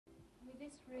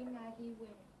this ring I he wear.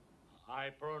 I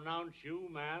pronounce you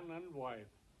man and wife.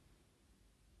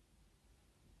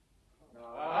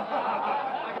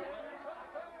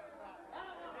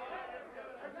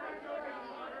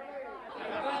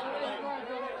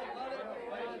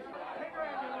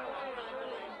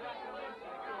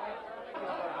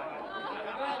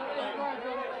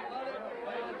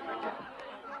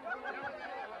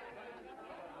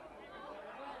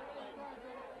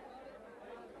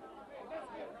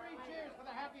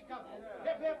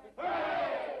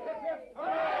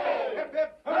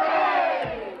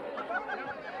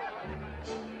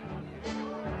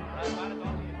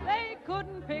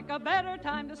 A better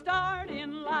time to start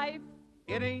in life.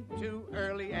 It ain't too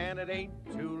early and it ain't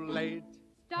too late.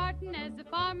 Starting as a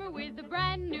farmer with a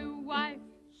brand new wife.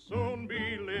 Soon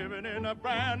be living in a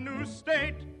brand new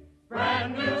state.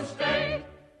 Brand new state,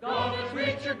 gonna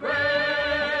treat you great.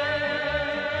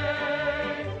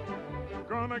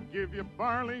 Gonna give you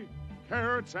barley,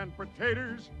 carrots and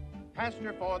potatoes,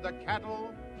 pasture for the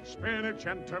cattle, spinach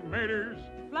and tomatoes,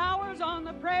 flowers on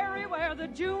the prairie where the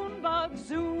June bugs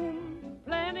zoom.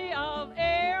 Plenty of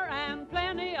air and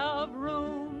plenty of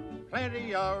room.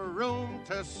 Plenty of room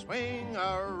to swing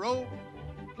a rope.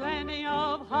 Plenty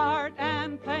of heart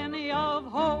and plenty of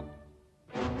hope.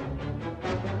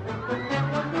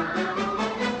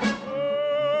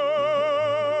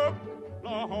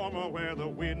 Oklahoma, where the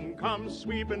wind comes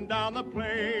sweeping down the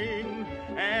plain,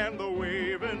 and the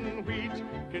waving wheat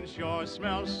can sure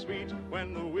smell sweet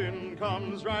when the wind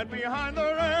comes right behind the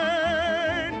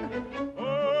rain.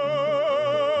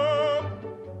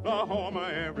 Oklahoma,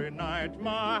 every night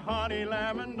my honey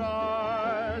lamb and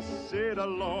I sit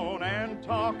alone and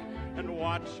talk and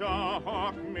watch a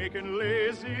hawk making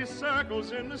lazy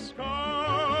circles in the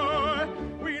sky.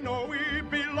 We know we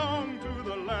belong to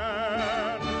the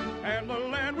land, and the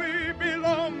land we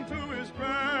belong to is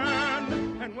grand.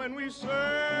 And when we say,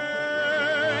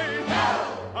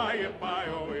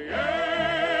 I-yip-I-O-yay,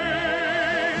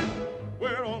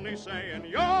 we're only saying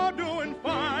you're doing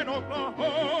fine,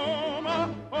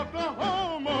 Oklahoma,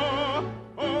 Oklahoma,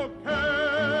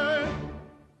 okay.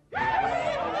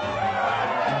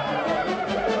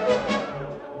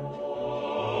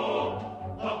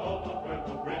 Oklahoma, where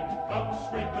the wind comes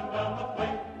sweeping down the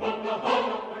plain.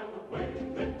 Oklahoma, where the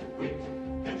waving wheat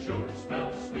can sure smell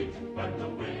sweet when the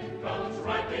wind comes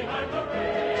right behind the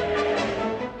rain.